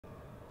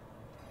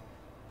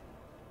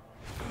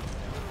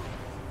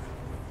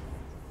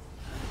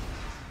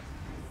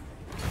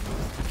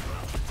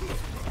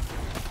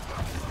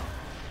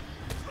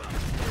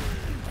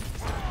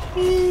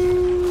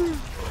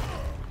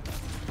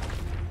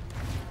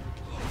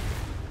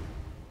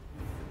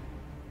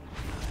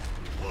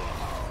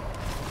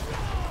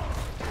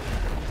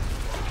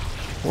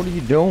What are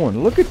you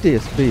doing? Look at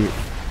this bitch.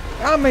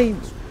 I mean,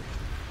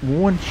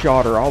 one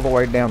shot her all the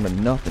way down to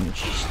nothing, and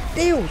she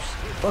still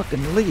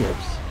fucking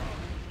lives.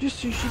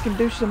 Just so she can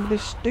do some of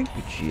this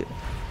stupid shit.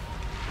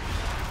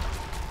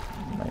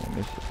 Man,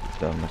 this is the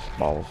dumbest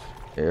boss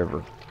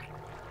ever.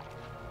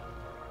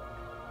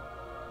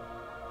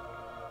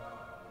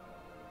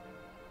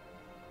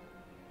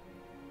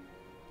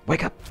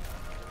 Wake up!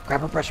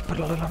 Grab a brush, put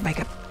a little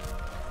makeup.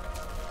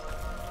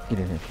 Get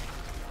in here.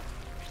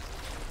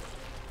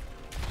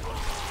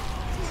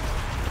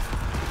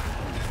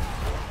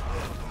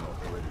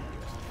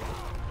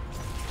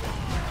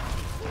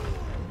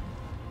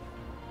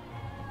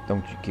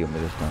 Don't you kill me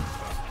this time.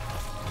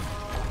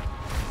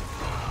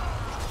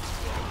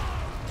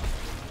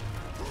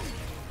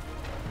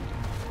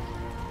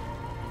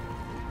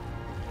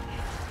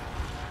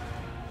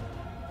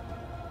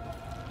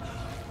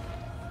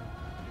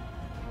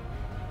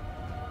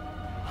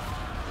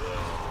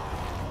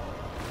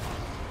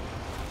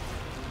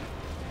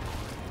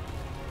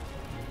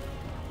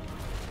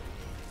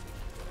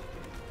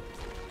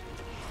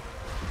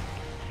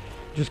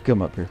 Just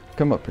come up here.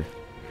 Come up here.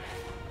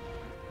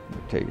 Let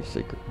me tell you a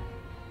secret.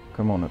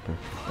 Come on up here.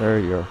 There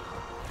you are.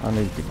 I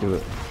knew you could do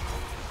it.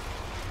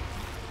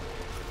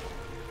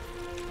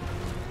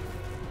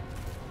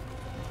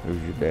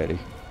 Who's your daddy?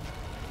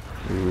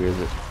 Who is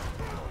it?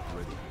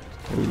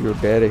 Who's your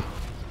daddy?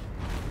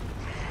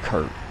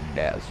 Kurt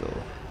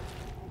Dazzle.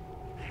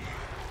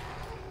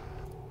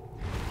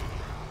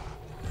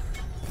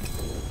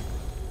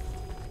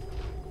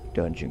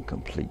 Dungeon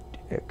complete.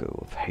 Echo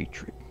of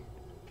hatred.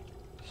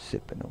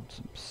 Sipping on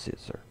some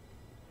scissor.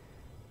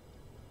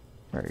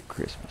 Merry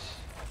Christmas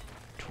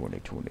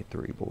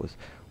 2023, boys.